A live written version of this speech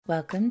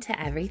Welcome to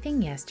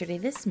Everything Yesterday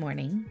This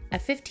Morning, a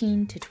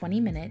 15 to 20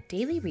 minute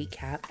daily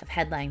recap of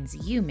headlines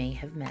you may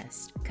have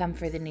missed. Come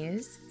for the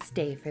news,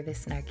 stay for the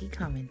snarky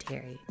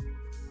commentary.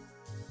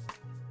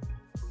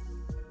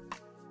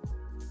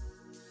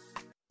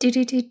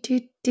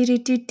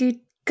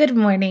 Good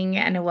morning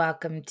and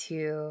welcome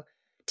to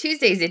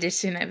Tuesday's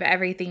edition of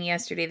Everything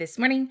Yesterday This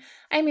Morning.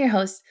 I'm your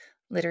host,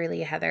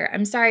 literally Heather.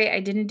 I'm sorry I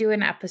didn't do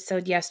an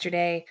episode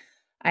yesterday.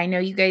 I know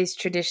you guys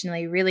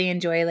traditionally really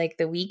enjoy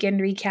the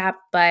weekend recap,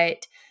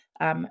 but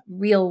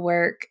real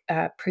work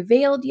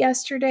prevailed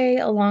yesterday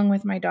along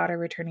with my daughter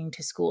returning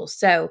to school.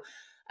 So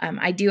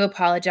I do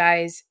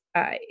apologize.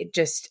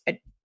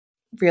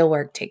 Real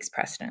work takes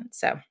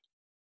precedence.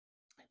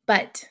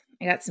 But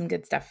I got some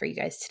good stuff for you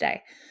guys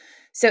today.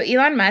 So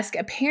Elon Musk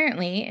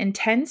apparently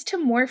intends to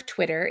morph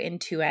Twitter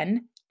into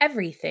an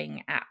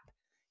everything app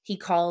he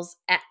calls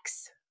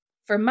X.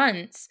 For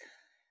months,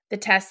 the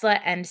Tesla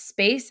and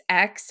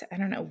SpaceX, I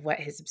don't know what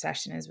his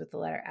obsession is with the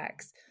letter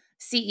X,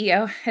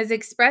 CEO has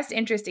expressed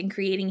interest in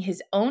creating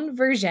his own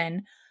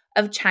version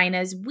of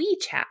China's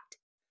WeChat,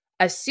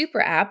 a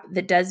super app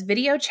that does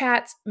video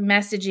chats,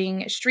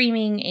 messaging,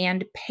 streaming,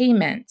 and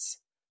payments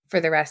for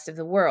the rest of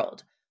the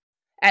world.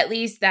 At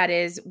least that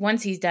is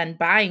once he's done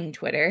buying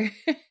Twitter.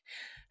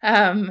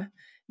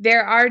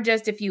 There are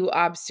just a few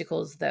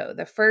obstacles, though.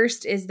 The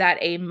first is that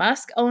a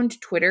Musk-owned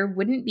Twitter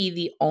wouldn't be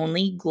the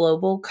only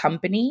global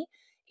company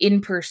in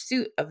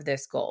pursuit of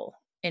this goal.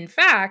 In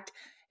fact,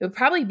 it would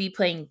probably be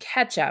playing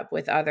catch up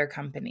with other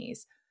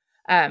companies.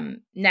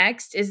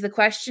 Next is the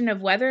question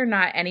of whether or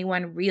not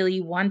anyone really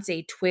wants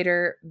a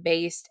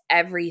Twitter-based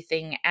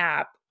everything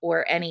app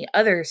or any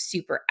other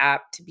super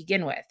app to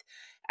begin with.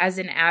 As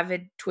an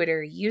avid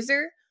Twitter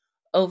user,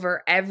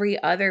 over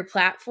every other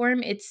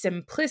platform, its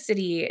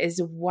simplicity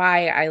is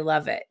why I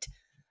love it.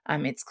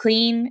 It's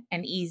clean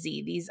and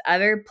easy. These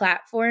other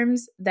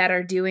platforms that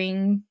are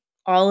doing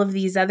all of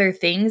these other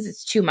things,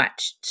 it's too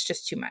much. It's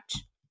just too much.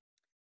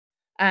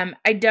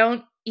 I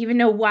don't even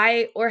know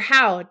why or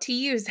how to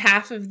use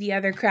half of the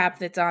other crap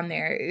that's on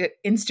there.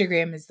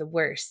 Instagram is the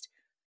worst.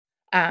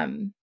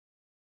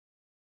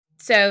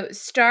 So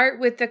start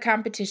with the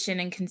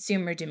competition and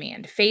consumer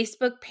demand.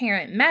 Facebook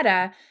parent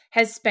Meta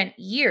has spent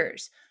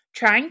years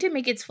trying to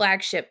make its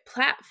flagship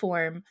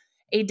platform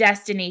a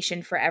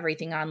destination for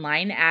everything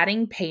online,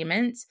 adding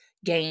payments,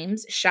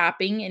 games,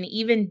 shopping, and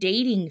even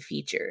dating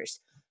features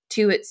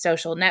to its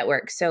social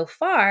network. So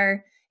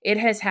far, it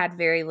has had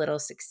very little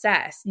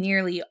success.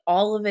 Nearly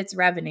all of its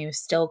revenue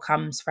still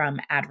comes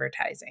from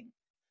advertising.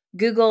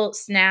 Google,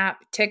 Snap,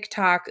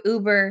 TikTok,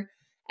 Uber,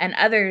 and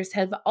others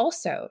have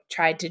also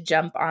tried to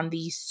jump on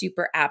the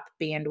super app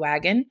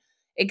bandwagon,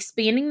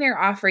 expanding their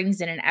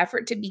offerings in an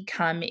effort to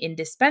become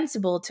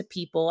indispensable to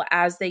people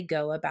as they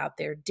go about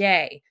their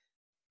day.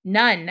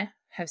 None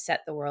have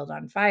set the world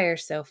on fire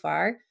so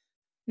far,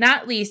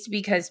 not least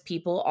because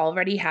people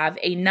already have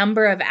a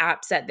number of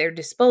apps at their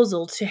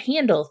disposal to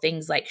handle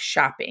things like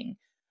shopping,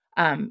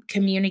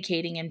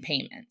 communicating, and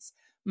payments.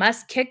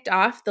 Musk kicked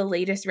off the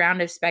latest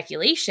round of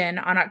speculation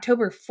on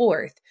October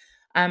 4th,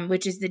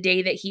 which is the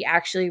day that he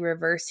actually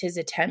reversed his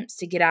attempts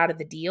to get out of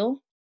the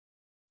deal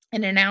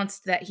and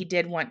announced that he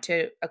did want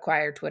to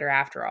acquire Twitter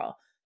after all.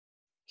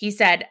 He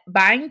said,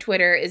 buying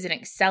Twitter is an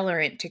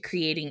accelerant to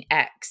creating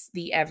X,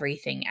 the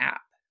everything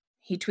app.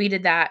 He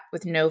tweeted that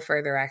with no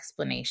further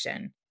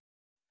explanation.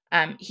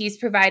 He's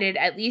provided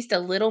at least a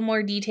little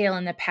more detail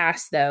in the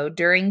past, though.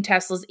 During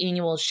Tesla's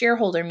annual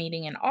shareholder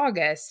meeting in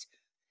August,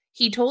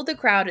 he told the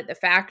crowd at the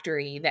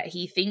factory that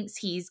he thinks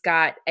he's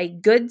got a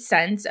good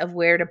sense of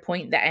where to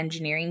point the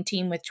engineering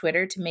team with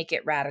Twitter to make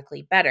it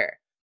radically better.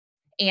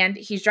 And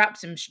he's dropped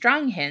some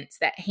strong hints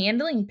that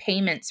handling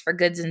payments for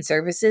goods and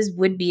services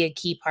would be a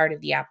key part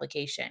of the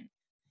application.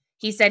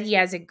 He said he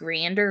has a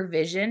grander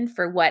vision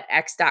for what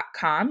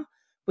X.com,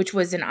 which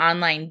was an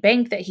online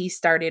bank that he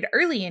started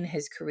early in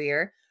his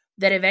career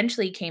that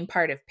eventually became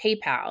part of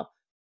PayPal,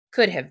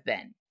 could have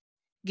been.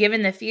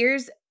 Given the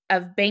fears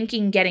of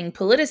banking getting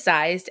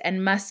politicized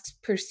and Musk's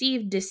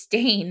perceived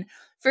disdain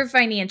for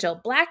financial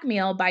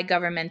blackmail by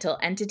governmental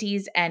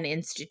entities and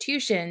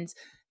institutions,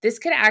 this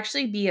could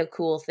actually be a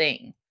cool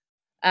thing.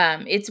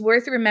 It's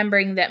worth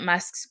remembering that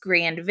Musk's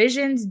grand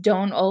visions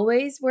don't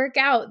always work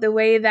out the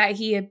way that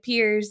he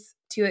appears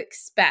to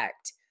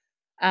expect.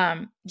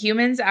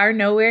 Humans are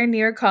nowhere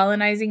near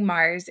colonizing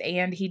Mars,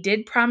 and he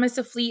did promise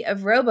a fleet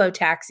of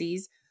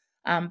robo-taxis,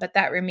 but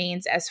that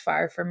remains as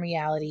far from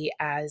reality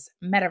as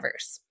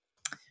Metaverse.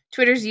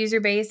 Twitter's user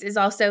base is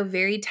also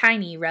very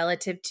tiny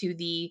relative to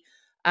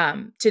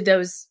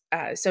those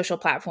social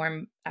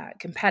platform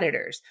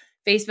competitors.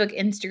 Facebook,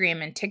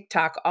 Instagram, and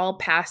TikTok all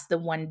passed the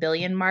 1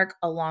 billion mark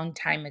a long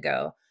time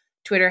ago.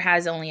 Twitter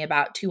has only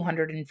about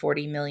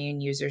 240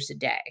 million users a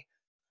day.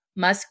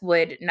 Musk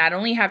would not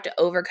only have to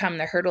overcome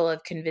the hurdle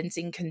of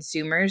convincing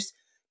consumers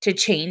to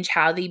change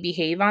how they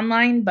behave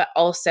online, but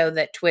also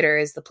that Twitter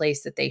is the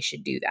place that they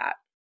should do that.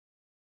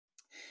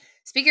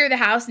 Speaker of the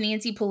House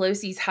Nancy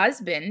Pelosi's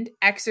husband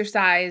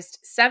exercised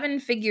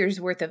 7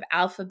 figures worth of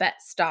Alphabet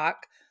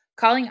stock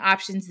calling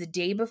options the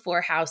day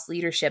before House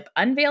leadership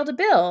unveiled a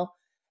bill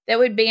that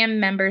would ban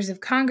members of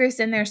Congress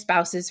and their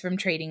spouses from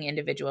trading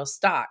individual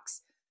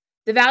stocks.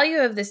 The value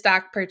of the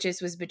stock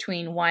purchase was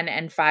between $1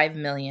 and $5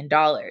 million,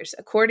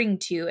 according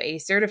to a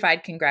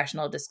certified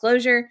congressional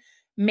disclosure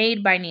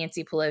made by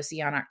Nancy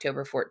Pelosi on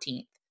October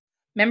 14th.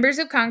 Members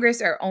of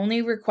Congress are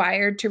only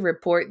required to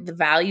report the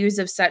values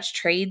of such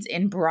trades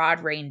in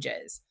broad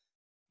ranges.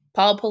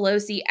 Paul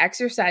Pelosi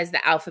exercised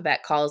the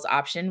Alphabet calls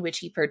option, which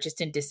he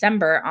purchased in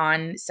December,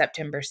 on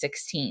September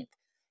 16th,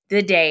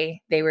 the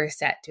day they were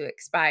set to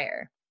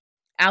expire.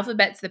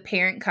 Alphabet's the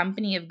parent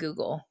company of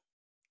Google.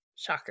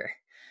 Shocker.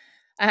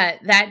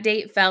 That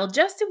date fell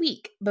just a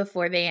week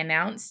before they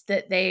announced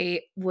that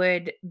they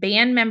would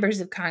ban members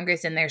of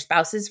Congress and their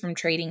spouses from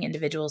trading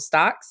individual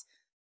stocks.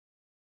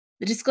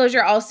 The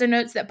disclosure also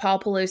notes that Paul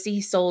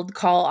Pelosi sold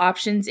call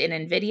options in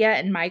NVIDIA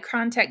and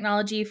Micron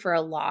Technology for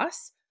a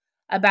loss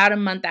about a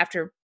month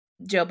after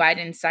Joe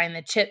Biden signed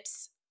the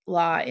CHIPS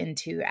law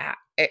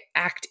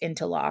act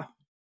into law.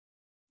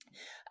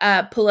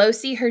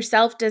 Pelosi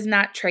herself does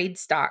not trade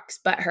stocks,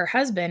 but her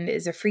husband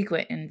is a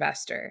frequent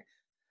investor.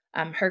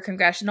 Her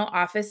congressional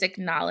office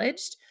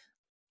acknowledged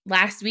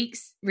last week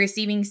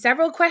receiving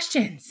several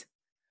questions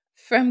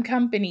from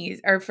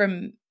companies, or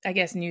from, I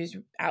guess, news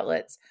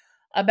outlets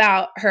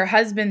about her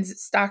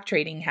husband's stock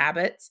trading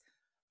habits,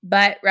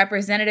 but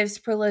representatives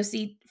for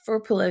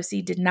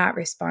Pelosi did not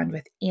respond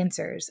with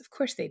answers. Of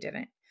course they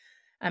didn't.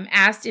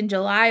 Asked in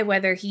July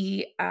whether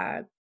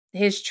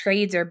his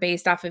trades are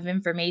based off of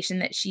information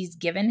that she's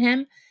given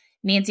him,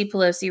 Nancy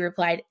Pelosi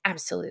replied,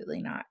 "Absolutely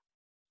not."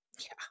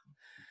 Yeah.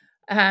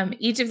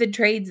 Each of the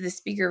trades the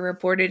speaker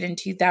reported in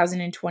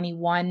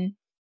 2021,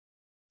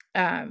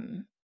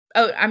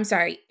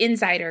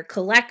 Insider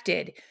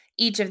collected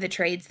each of the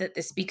trades that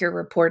the speaker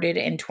reported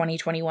in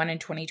 2021 and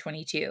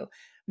 2022.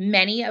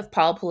 Many of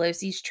Paul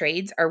Pelosi's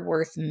trades are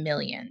worth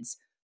millions.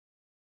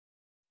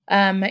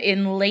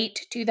 In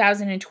late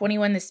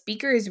 2021, the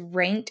speaker is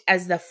ranked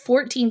as the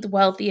 14th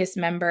wealthiest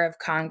member of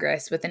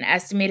Congress with an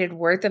estimated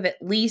worth of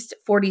at least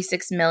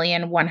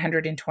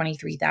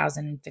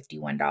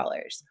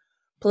 $46,123,051.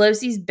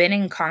 Pelosi's been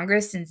in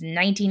Congress since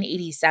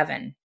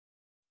 1987.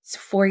 It's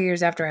 4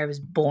 years after I was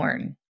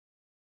born.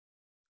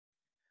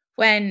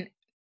 When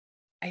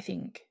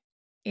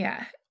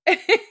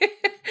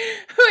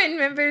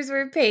members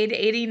were paid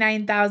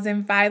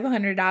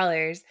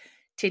 $89,500.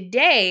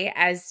 Today,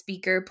 as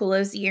Speaker,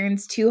 Pelosi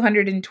earns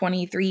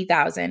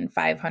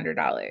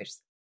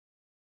 $223,500.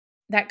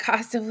 That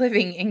cost of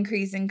living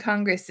increase in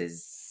Congress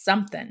is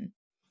something.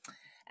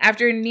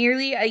 After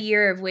nearly a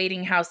year of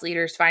waiting, House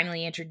leaders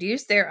finally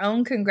introduced their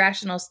own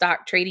congressional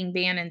stock trading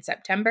ban in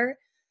September.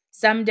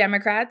 Some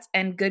Democrats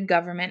and good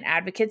government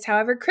advocates,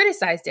 however,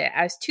 criticized it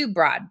as too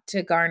broad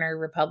to garner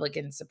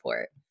Republican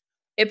support.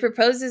 It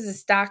proposes a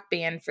stock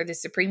ban for the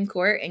Supreme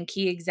Court and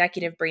key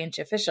executive branch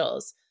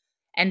officials,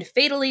 and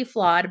fatally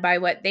flawed by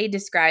what they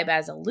describe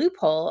as a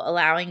loophole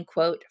allowing,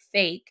 quote,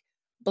 fake,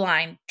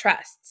 blind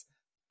trusts.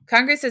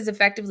 Congress has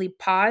effectively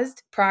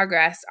paused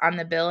progress on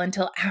the bill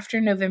until after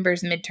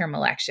November's midterm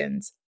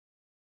elections.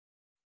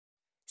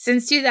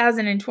 Since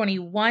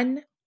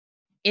 2021,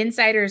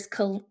 Insider's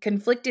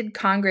Conflicted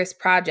Congress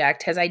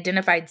Project has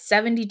identified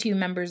 72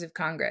 members of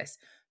Congress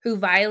who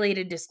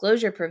violated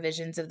disclosure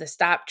provisions of the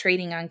Stop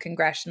Trading on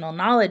Congressional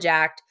Knowledge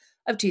Act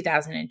of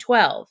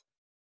 2012.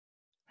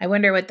 I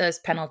wonder what those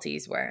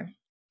penalties were.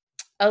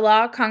 A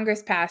law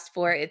Congress passed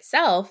for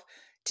itself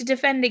to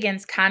defend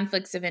against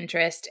conflicts of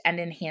interest and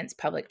enhance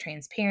public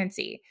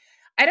transparency.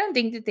 I don't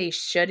think that they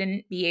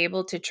shouldn't be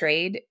able to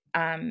trade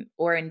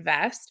or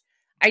invest.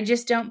 I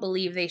just don't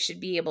believe they should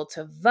be able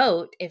to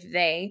vote if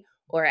they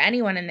or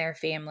anyone in their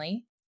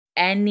family,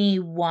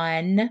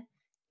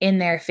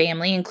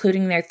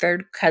 including their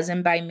third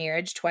cousin by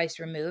marriage twice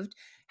removed,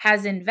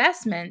 has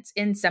investments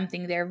in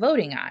something they're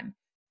voting on.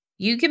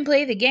 You can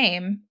play the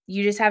game.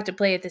 You just have to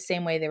play it the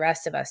same way the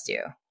rest of us do,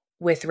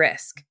 with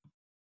risk.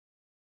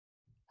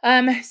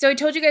 So I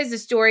told you guys the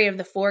story of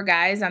the 4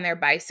 guys on their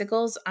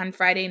bicycles on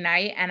Friday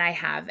night, and I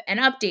have an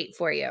update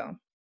for you.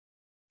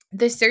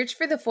 The search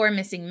for the 4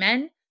 missing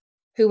men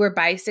who were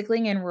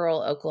bicycling in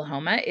rural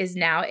Oklahoma is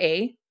now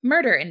a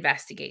murder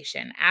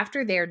investigation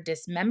after their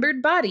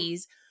dismembered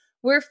bodies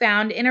were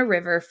found in a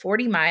river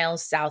 40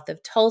 miles south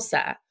of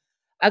Tulsa,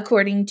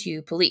 according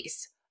to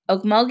police.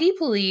 Okmulgee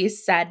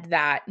police said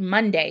that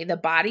Monday the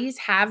bodies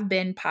have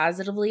been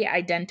positively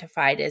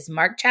identified as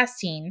Mark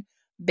Chastain,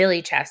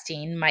 Billy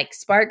Chastain, Mike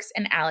Sparks,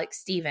 and Alex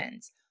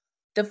Stevens.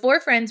 The 4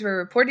 friends were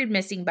reported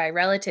missing by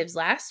relatives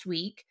last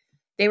week.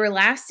 They were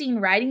last seen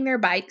riding their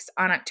bikes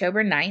on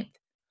October 9th.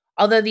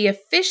 Although the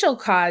official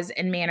cause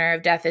and manner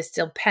of death is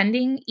still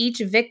pending, each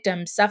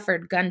victim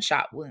suffered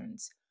gunshot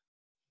wounds.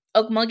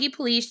 Okmulgee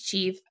Police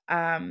Chief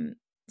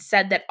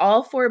said that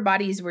all 4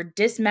 bodies were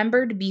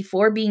dismembered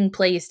before being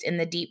placed in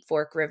the Deep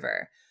Fork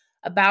River,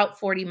 about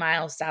 40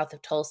 miles south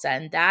of Tulsa,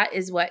 and that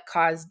is what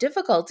caused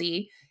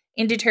difficulty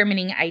in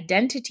determining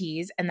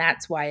identities, and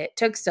that's why it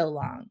took so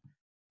long.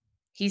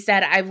 He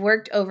said, "I've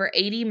worked over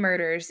 80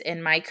 murders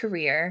in my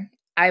career.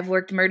 I've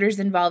worked murders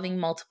involving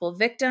multiple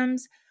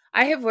victims.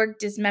 I have worked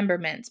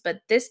dismemberments,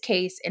 but this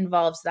case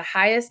involves the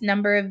highest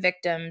number of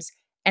victims,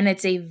 and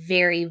it's a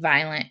very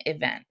violent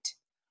event.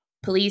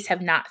 Police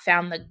have not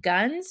found the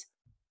guns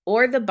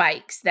or the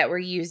bikes that were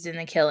used in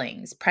the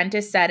killings.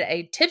 Prentice said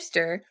a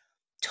tipster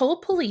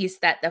told police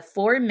that the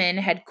four men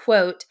had,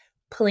 quote,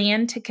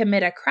 planned to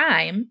commit a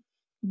crime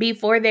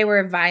before they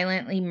were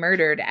violently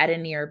murdered at a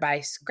nearby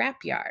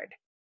scrapyard.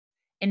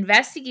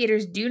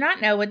 Investigators do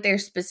not know what their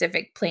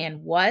specific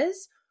plan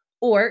was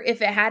or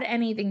if it had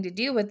anything to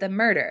do with the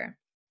murder.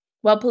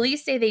 While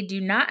police say they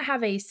do not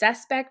have a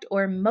suspect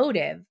or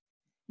motive,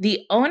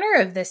 the owner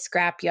of the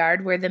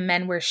scrapyard where the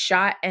men were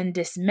shot and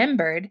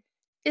dismembered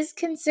is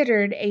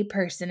considered a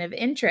person of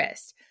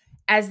interest,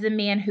 as the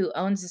man who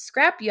owns the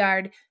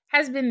scrapyard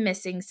has been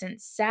missing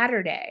since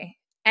Saturday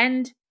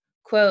and,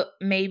 quote,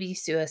 may be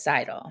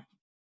suicidal.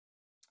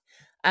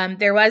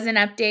 There was an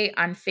update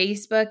on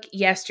Facebook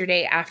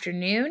yesterday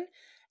afternoon,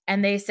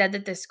 and they said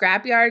that the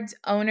scrapyard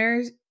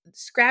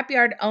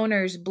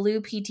owner's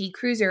blue PT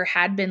Cruiser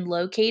had been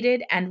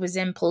located and was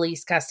in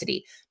police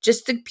custody.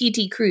 Just the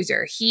PT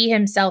Cruiser. He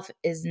himself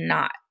has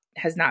not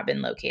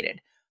been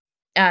located.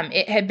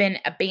 It had been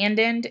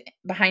abandoned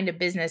behind a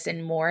business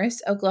in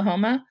Morris,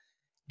 Oklahoma,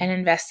 and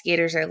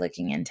investigators are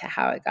looking into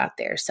how it got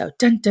there. So,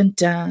 dun dun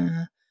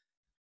dun.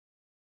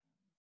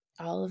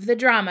 All of the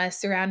drama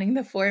surrounding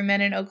the four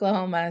men in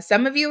Oklahoma.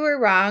 Some of you were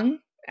wrong.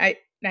 I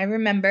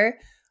remember.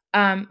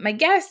 My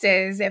guess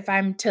is if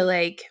I'm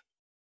to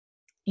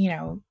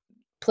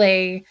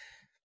play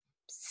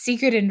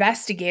secret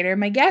investigator,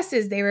 my guess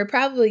is they were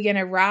probably going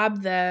to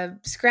rob the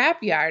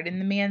scrapyard, and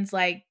the man's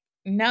like,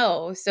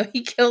 no. So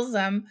he kills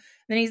them.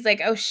 Then he's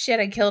like, oh shit,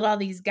 I killed all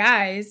these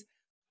guys.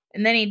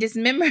 And then he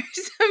dismembers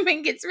them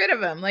and gets rid of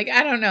them. Like,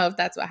 I don't know if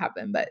that's what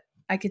happened, but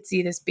I could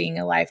see this being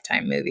a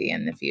Lifetime movie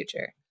in the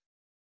future.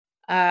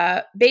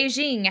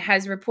 Beijing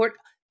has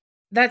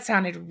that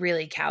sounded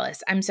really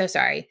callous. I'm so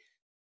sorry.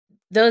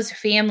 Those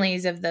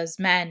families of those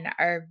men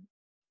are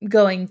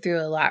going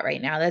through a lot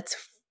right now.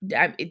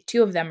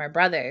 Two of them are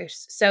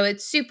brothers. So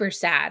it's super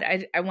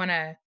sad. I want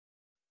to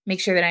make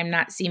sure that I'm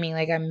not seeming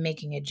like I'm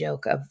making a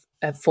joke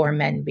of four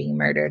men being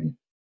murdered.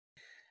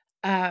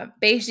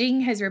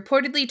 Beijing has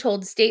reportedly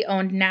told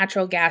state-owned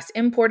natural gas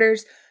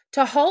importers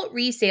to halt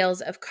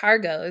resales of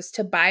cargoes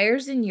to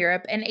buyers in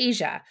Europe and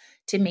Asia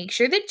to make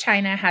sure that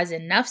China has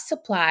enough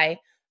supply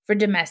for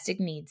domestic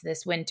needs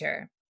this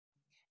winter.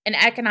 An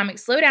economic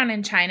slowdown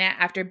in China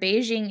after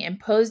Beijing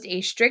imposed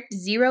a strict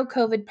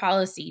zero-COVID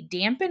policy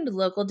dampened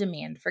local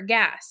demand for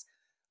gas,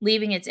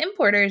 leaving its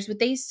importers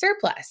with a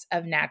surplus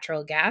of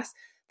natural gas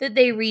that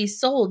they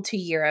resold to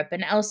Europe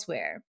and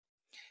elsewhere.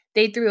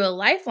 They threw a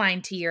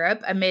lifeline to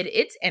Europe amid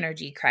its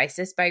energy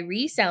crisis by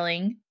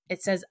reselling,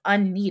 it says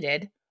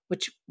unneeded,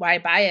 which why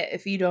buy it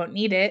if you don't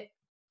need it,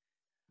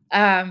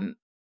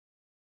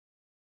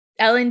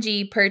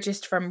 LNG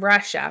purchased from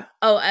Russia.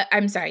 Oh,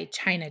 I'm sorry,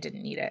 China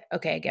didn't need it.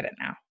 Okay, I get it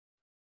now.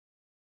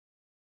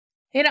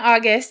 In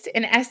August,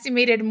 an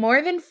estimated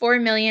more than 4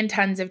 million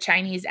tons of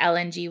Chinese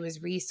LNG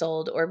was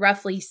resold, or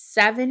roughly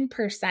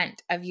 7%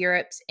 of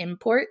Europe's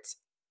imports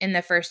in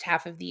the first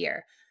half of the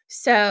year.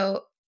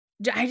 So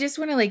I just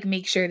want to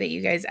make sure that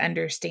you guys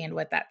understand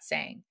what that's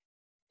saying.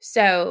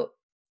 So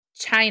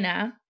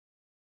China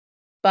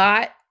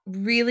bought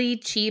really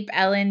cheap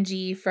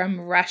LNG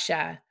from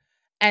Russia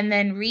and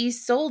then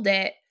resold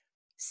it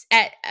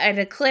at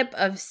a clip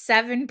of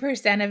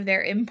 7% of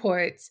their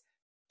imports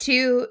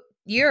to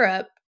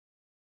Europe,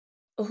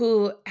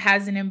 who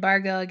has an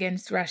embargo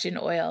against Russian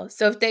oil.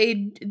 So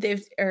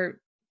if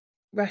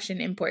Russian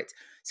imports.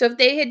 So if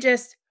they had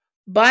just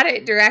bought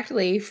it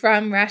directly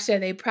from Russia,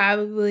 they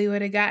probably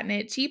would have gotten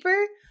it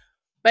cheaper.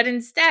 But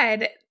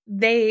instead,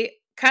 they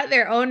cut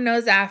their own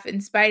nose off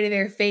in spite of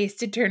their face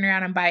to turn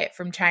around and buy it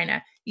from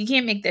China. You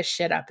can't make this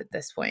shit up at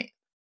this point.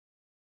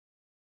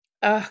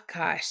 Oh,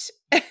 gosh.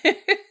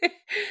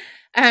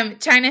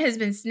 China has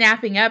been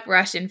snapping up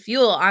Russian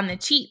fuel on the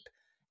cheap.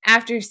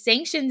 After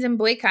sanctions and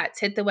boycotts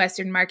hit the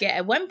Western market,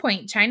 at one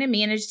point, China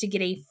managed to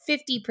get a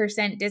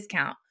 50%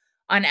 discount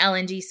on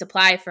LNG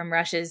supply from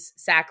Russia's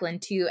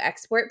Sakhalin 2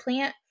 export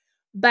plant.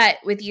 But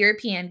with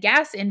European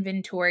gas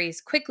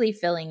inventories quickly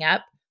filling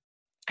up,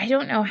 I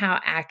don't know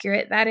how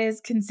accurate that is,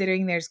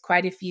 considering there's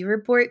quite a few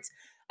reports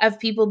of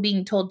people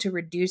being told to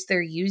reduce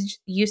their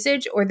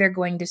usage or they're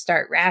going to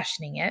start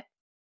rationing it.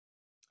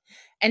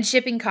 And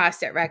shipping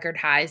costs at record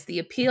highs, the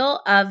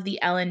appeal of the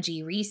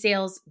LNG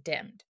resales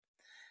dimmed.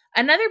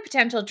 Another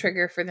potential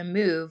trigger for the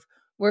move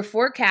were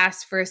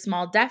forecasts for a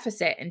small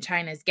deficit in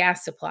China's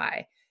gas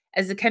supply,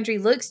 as the country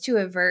looks to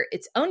avert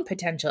its own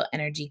potential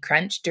energy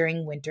crunch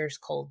during winter's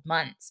cold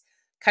months.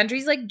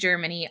 Countries like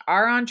Germany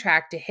are on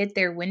track to hit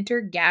their winter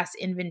gas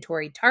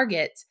inventory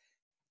targets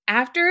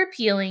after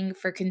appealing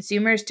for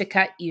consumers to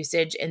cut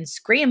usage and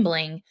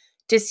scrambling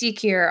to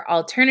secure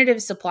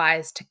alternative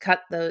supplies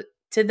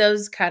to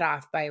those cut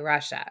off by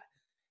Russia.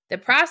 The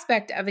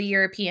prospect of a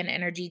European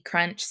energy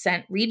crunch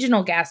sent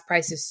regional gas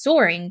prices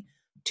soaring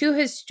to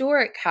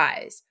historic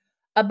highs.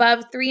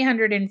 above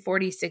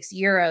 346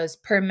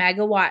 euros per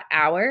megawatt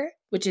hour,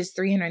 which is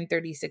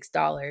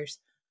 $336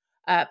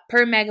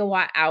 per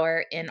megawatt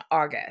hour in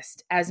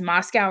August, as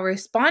Moscow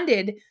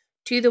responded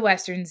to the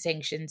Western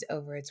sanctions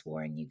over its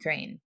war in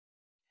Ukraine.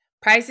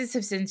 Prices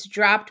have since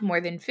dropped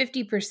more than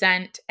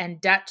 50%, and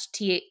Dutch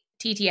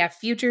TTF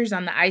futures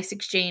on the ICE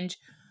exchange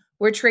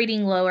were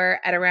trading lower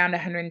at around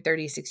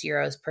 136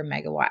 euros per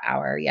megawatt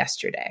hour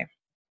yesterday.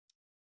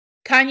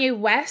 Kanye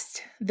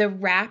West, the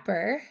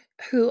rapper,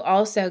 who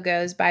also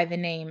goes by the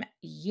name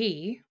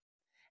Ye,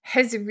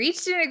 has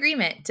reached an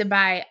agreement to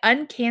buy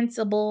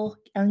uncancelable,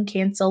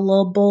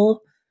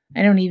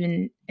 I didn't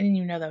even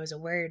know that was a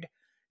word,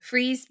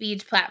 free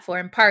speech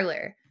platform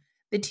Parler,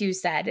 the two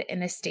said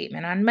in a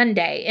statement on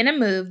Monday, in a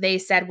move they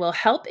said will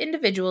help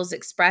individuals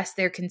express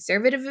their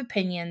conservative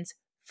opinions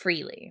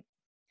freely.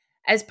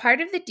 As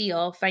part of the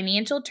deal,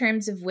 financial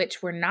terms of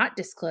which were not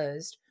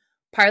disclosed,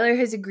 Parler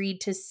has agreed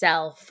to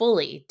sell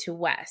fully to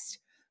West,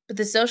 but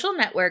the social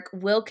network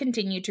will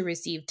continue to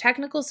receive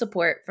technical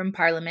support from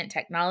Parliament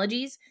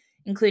Technologies,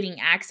 including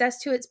access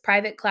to its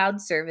private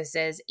cloud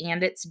services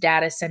and its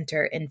data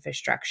center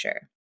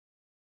infrastructure.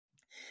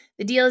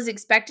 The deal is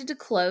expected to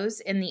close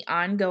in the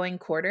ongoing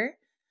quarter.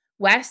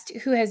 West,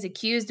 who has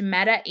accused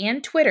Meta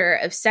and Twitter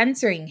of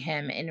censoring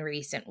him in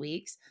recent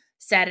weeks,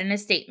 said in a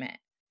statement,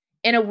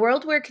 "In a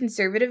world where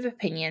conservative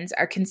opinions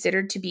are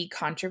considered to be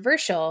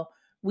controversial,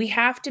 we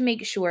have to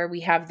make sure we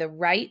have the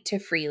right to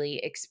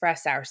freely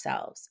express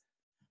ourselves."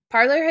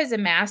 Parler has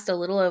amassed a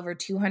little over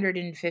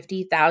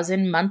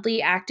 250,000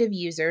 monthly active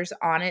users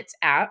on its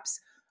apps,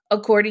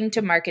 according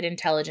to market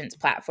intelligence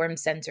platform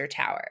Sensor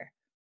Tower.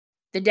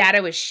 The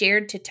data was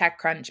shared to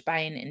TechCrunch by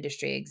an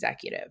industry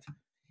executive.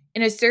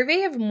 In a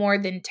survey of more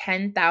than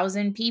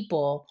 10,000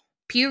 people,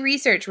 Pew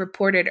Research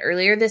reported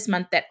earlier this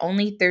month that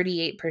only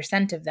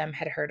 38% of them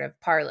had heard of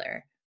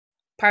Parler.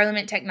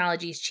 Parliament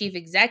Technologies chief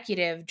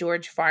executive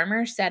George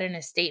Farmer said in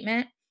a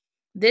statement,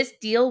 "This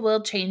deal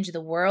will change the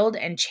world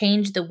and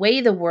change the way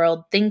the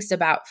world thinks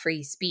about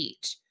free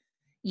speech."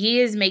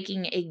 Ye is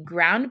making a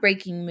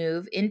groundbreaking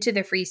move into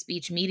the free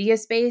speech media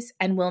space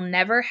and will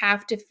never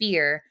have to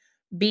fear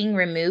being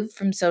removed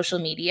from social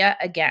media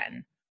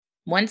again.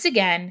 Once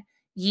again,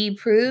 Ye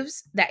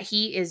proves that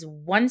he is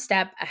one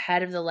step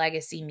ahead of the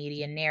legacy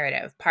media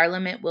narrative.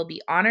 Parliament will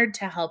be honored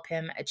to help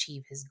him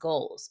achieve his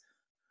goals.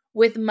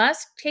 With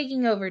Musk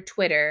taking over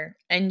Twitter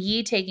and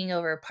Ye taking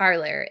over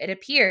Parler, it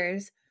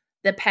appears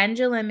the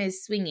pendulum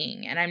is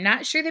swinging, and I'm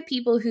not sure the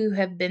people who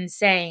have been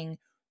saying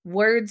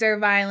words are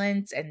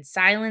violence and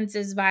silence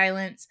is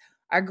violence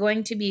are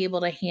going to be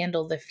able to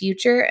handle the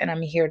future, and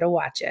I'm here to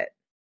watch it.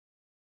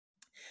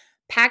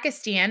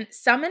 Pakistan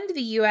summoned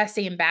the U.S.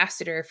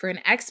 ambassador for an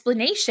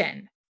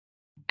explanation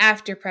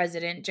after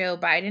President Joe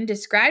Biden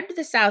described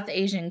the South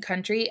Asian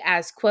country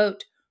as,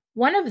 quote,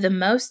 one of the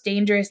most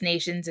dangerous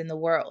nations in the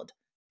world,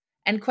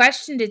 and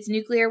questioned its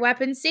nuclear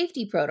weapons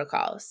safety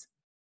protocols.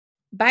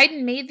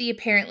 Biden made the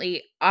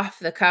apparently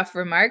off-the-cuff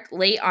remark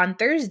late on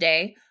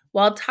Thursday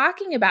while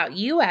talking about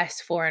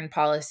U.S. foreign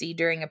policy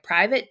during a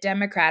private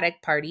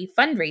Democratic Party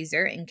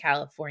fundraiser in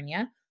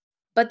California,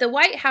 but the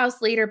White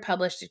House later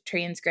published a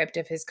transcript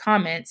of his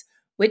comments,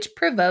 which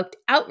provoked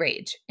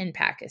outrage in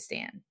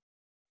Pakistan.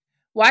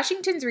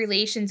 Washington's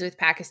relations with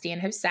Pakistan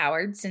have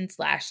soured since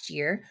last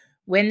year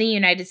when the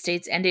United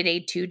States ended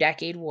a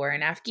 2-decade war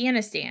in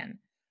Afghanistan.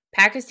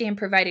 Pakistan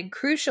provided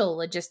crucial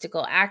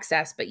logistical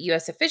access, but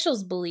U.S.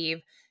 officials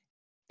believe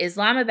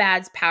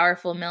Islamabad's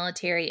powerful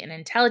military and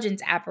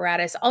intelligence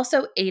apparatus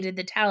also aided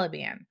the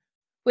Taliban,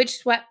 which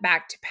swept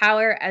back to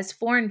power as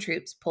foreign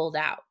troops pulled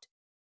out.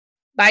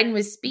 Biden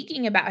was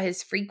speaking about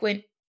his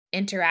frequent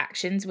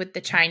interactions with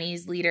the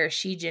Chinese leader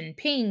Xi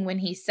Jinping when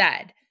he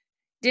said,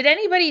 "Did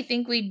anybody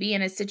think we'd be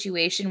in a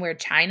situation where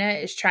China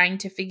is trying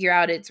to figure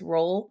out its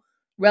role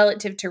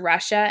relative to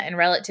Russia and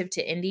relative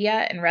to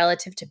India and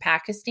relative to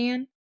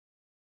Pakistan?"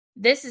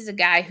 This is a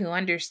guy who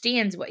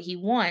understands what he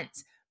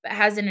wants, but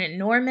has an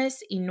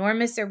enormous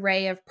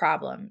array of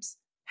problems.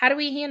 How do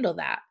we handle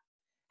that?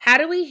 How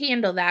do we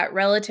handle that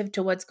relative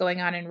to what's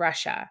going on in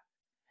Russia?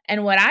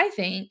 And what I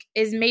think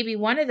is maybe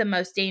one of the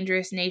most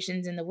dangerous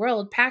nations in the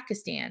world,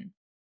 Pakistan.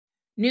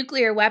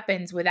 Nuclear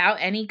weapons without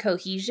any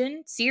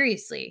cohesion?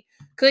 Seriously.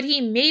 Could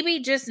he maybe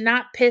just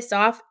not piss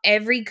off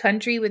every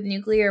country with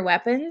nuclear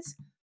weapons?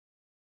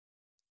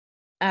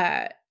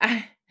 Shehbaz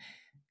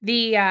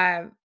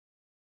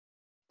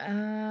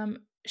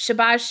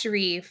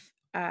Sharif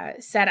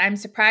said, "I'm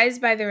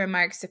surprised by the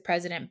remarks of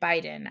President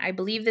Biden. I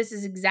believe this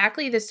is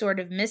exactly the sort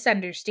of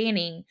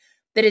misunderstanding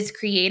that is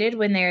created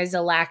when there is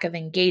a lack of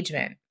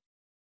engagement."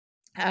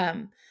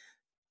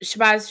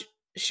 Shehbaz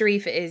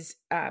Sharif is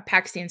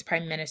Pakistan's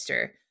prime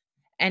minister,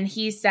 and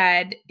he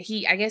said,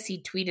 I guess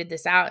he tweeted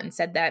this out and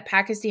said that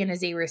Pakistan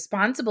is a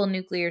responsible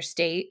nuclear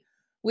state.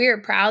 We are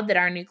proud that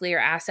our nuclear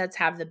assets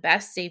have the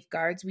best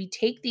safeguards. We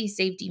take these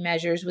safety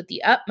measures with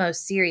the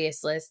utmost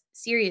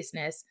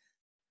seriousness.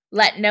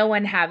 Let no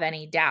one have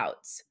any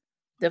doubts.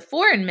 The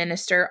foreign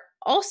minister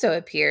also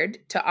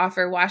appeared to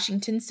offer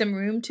Washington some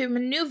room to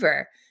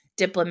maneuver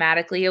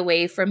diplomatically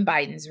away from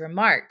Biden's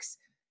remarks.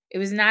 It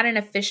was not an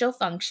official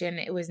function.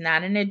 It was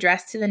not an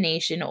address to the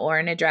nation or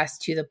an address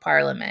to the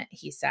parliament,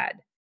 he said.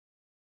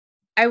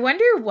 I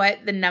wonder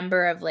what the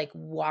number of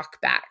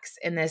walkbacks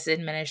in this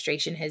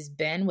administration has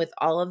been with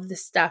all of the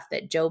stuff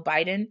that Joe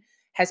Biden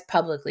has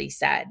publicly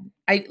said.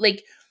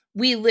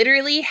 We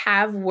literally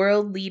have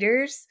world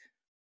leaders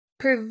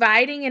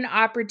providing an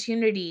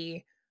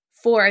opportunity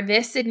for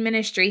this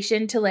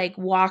administration to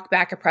walk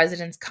back a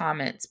president's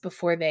comments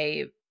before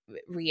they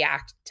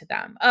react to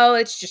them. Oh,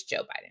 it's just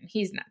Joe Biden.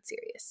 He's not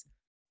serious.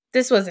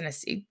 This wasn't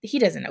he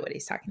doesn't know what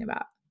he's talking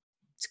about.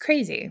 It's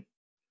crazy.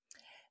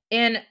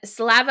 In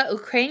Slava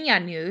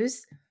Ukraina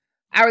news,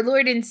 our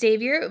Lord and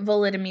Savior,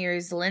 Volodymyr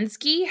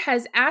Zelensky,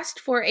 has asked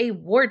for a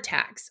war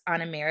tax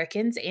on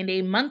Americans and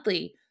a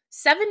monthly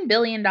 $7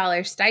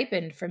 billion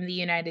stipend from the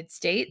United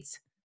States,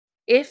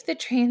 if the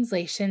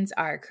translations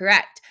are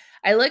correct.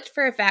 I looked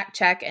for a fact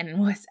check and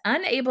was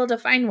unable to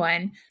find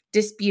one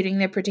disputing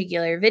the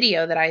particular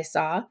video that I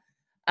saw.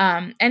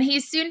 And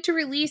he's soon to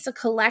release a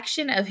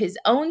collection of his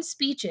own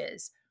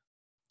speeches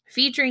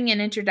featuring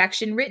an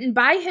introduction written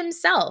by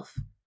himself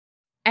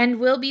and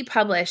will be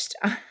published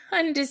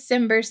on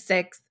December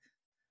 6th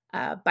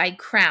by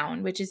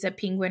Crown, which is a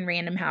Penguin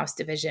Random House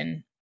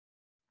division.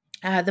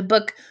 The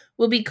book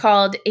will be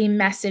called A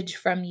Message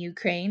from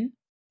Ukraine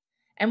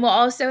and will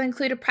also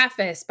include a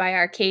preface by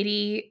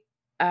Arkady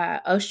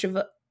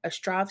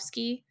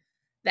Ostrovsky,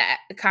 the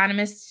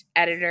economist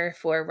editor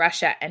for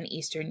Russia and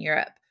Eastern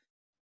Europe.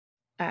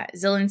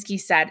 Zelensky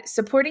said,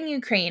 "Supporting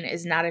Ukraine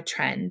is not a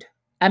trend,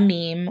 a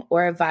meme,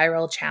 or a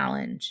viral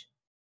challenge.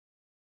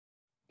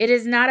 It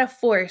is not a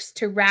force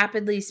to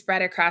rapidly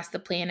spread across the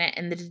planet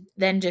and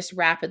then just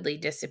rapidly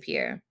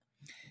disappear.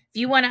 If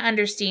you want to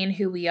understand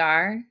who we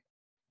are,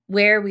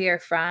 where we are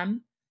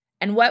from,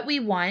 and what we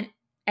want,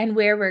 and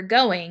where we're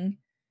going,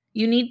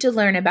 you need to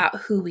learn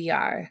about who we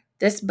are.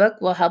 This book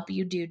will help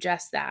you do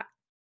just that."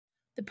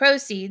 The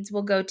proceeds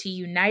will go to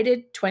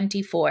United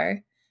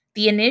 24,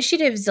 the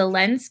initiative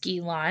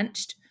Zelensky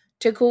launched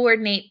to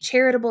coordinate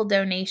charitable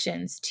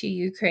donations to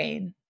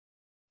Ukraine.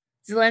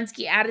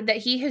 Zelensky added that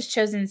he has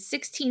chosen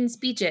 16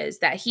 speeches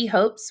that he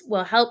hopes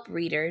will help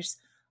readers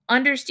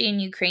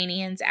understand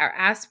Ukrainians, our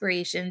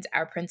aspirations,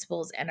 our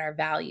principles, and our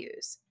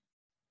values.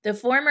 The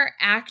former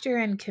actor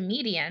and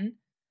comedian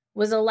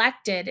was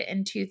elected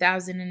in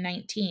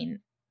 2019,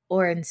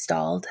 or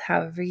installed,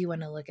 however you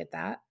want to look at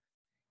that.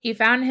 He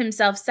found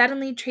himself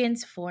suddenly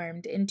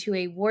transformed into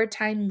a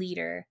wartime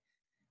leader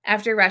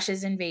after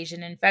Russia's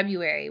invasion in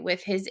February,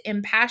 with his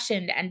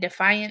impassioned and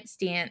defiant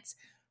stance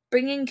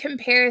bringing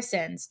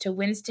comparisons to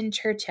Winston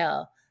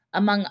Churchill,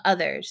 among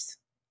others,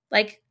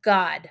 like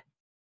God.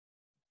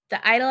 The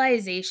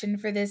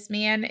idolization for this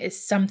man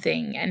is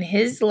something, and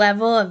his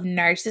level of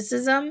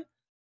narcissism,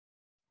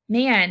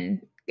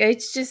 man,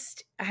 it's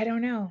just, I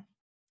don't know.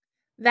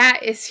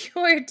 That is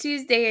your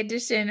Tuesday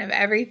edition of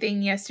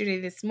Everything Yesterday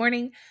This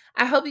Morning.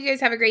 I hope you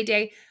guys have a great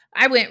day.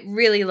 I went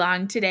really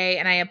long today,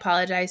 and I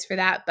apologize for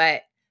that,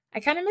 but I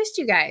kind of missed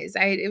you guys.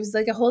 It was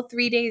like a whole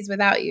 3 days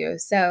without you.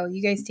 So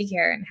you guys take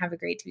care and have a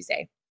great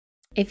Tuesday.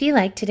 If you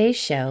liked today's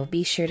show,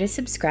 be sure to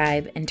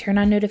subscribe and turn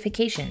on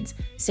notifications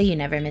so you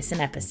never miss an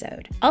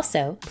episode.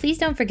 Also, please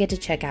don't forget to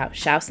check out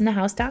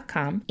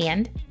shouseinthehouse.com,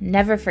 and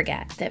never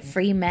forget that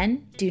free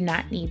men do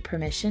not need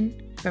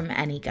permission from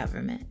any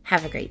government.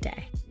 Have a great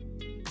day.